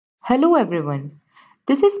Hello everyone.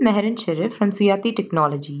 This is Meheran Sharif from Suyati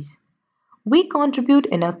Technologies. We contribute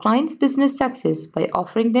in our clients' business success by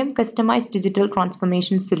offering them customized digital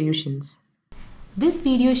transformation solutions. This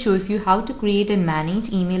video shows you how to create and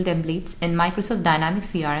manage email templates in Microsoft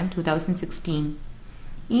Dynamics CRM 2016.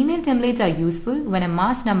 Email templates are useful when a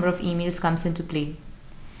mass number of emails comes into play.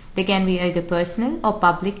 They can be either personal or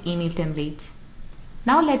public email templates.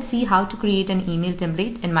 Now let's see how to create an email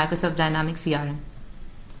template in Microsoft Dynamics CRM.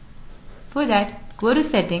 For that, go to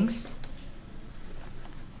Settings,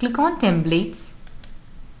 click on Templates,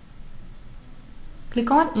 click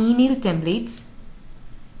on Email Templates,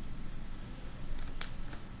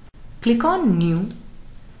 click on New.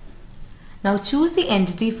 Now choose the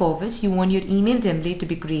entity for which you want your email template to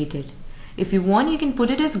be created. If you want, you can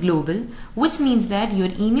put it as global, which means that your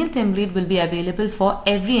email template will be available for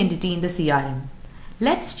every entity in the CRM.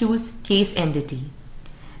 Let's choose Case Entity.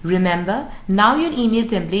 Remember, now your email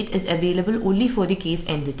template is available only for the case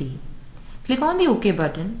entity. Click on the OK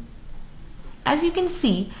button. As you can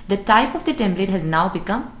see, the type of the template has now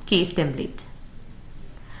become Case Template.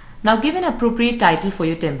 Now give an appropriate title for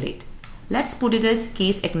your template. Let's put it as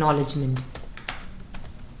Case Acknowledgement.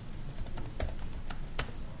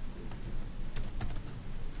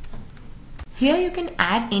 Here you can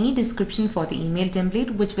add any description for the email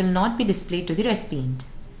template which will not be displayed to the recipient.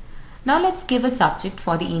 Now let's give a subject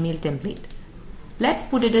for the email template. Let's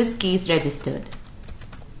put it as Case Registered.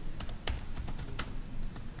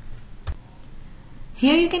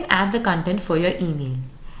 Here you can add the content for your email.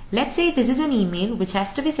 Let's say this is an email which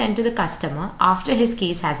has to be sent to the customer after his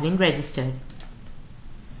case has been registered.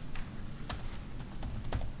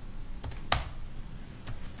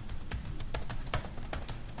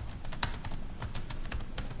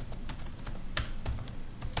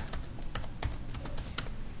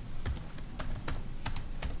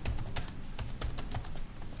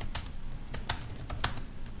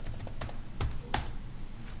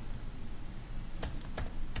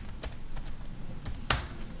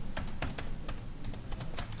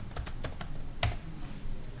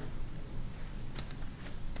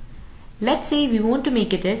 Let's say we want to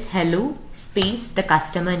make it as hello space the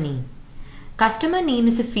customer name. Customer name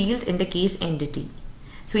is a field in the case entity.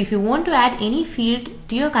 So if you want to add any field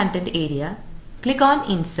to your content area, click on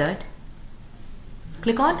Insert,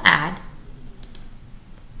 click on Add.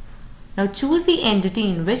 Now choose the entity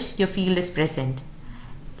in which your field is present.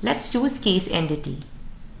 Let's choose Case Entity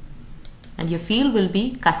and your field will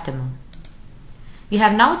be Customer. You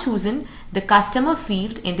have now chosen the customer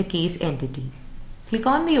field in the case entity. Click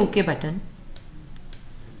on the OK button.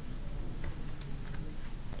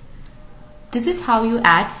 This is how you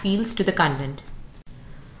add fields to the content.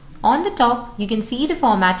 On the top, you can see the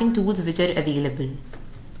formatting tools which are available.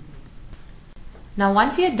 Now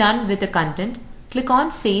once you are done with the content, click on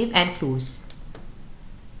Save and Close.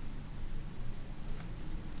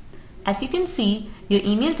 As you can see, your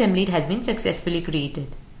email template has been successfully created.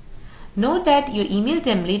 Note that your email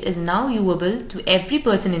template is now viewable to every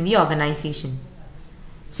person in the organization.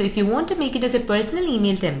 So if you want to make it as a personal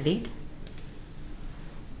email template,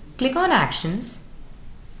 click on Actions,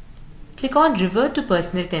 click on Revert to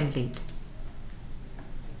Personal Template.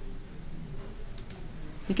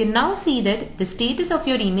 You can now see that the status of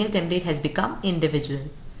your email template has become individual.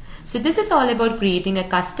 So this is all about creating a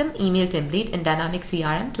custom email template in Dynamics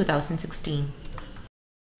CRM 2016.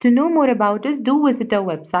 To know more about us, do visit our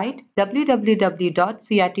website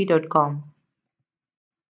www.suyati.com.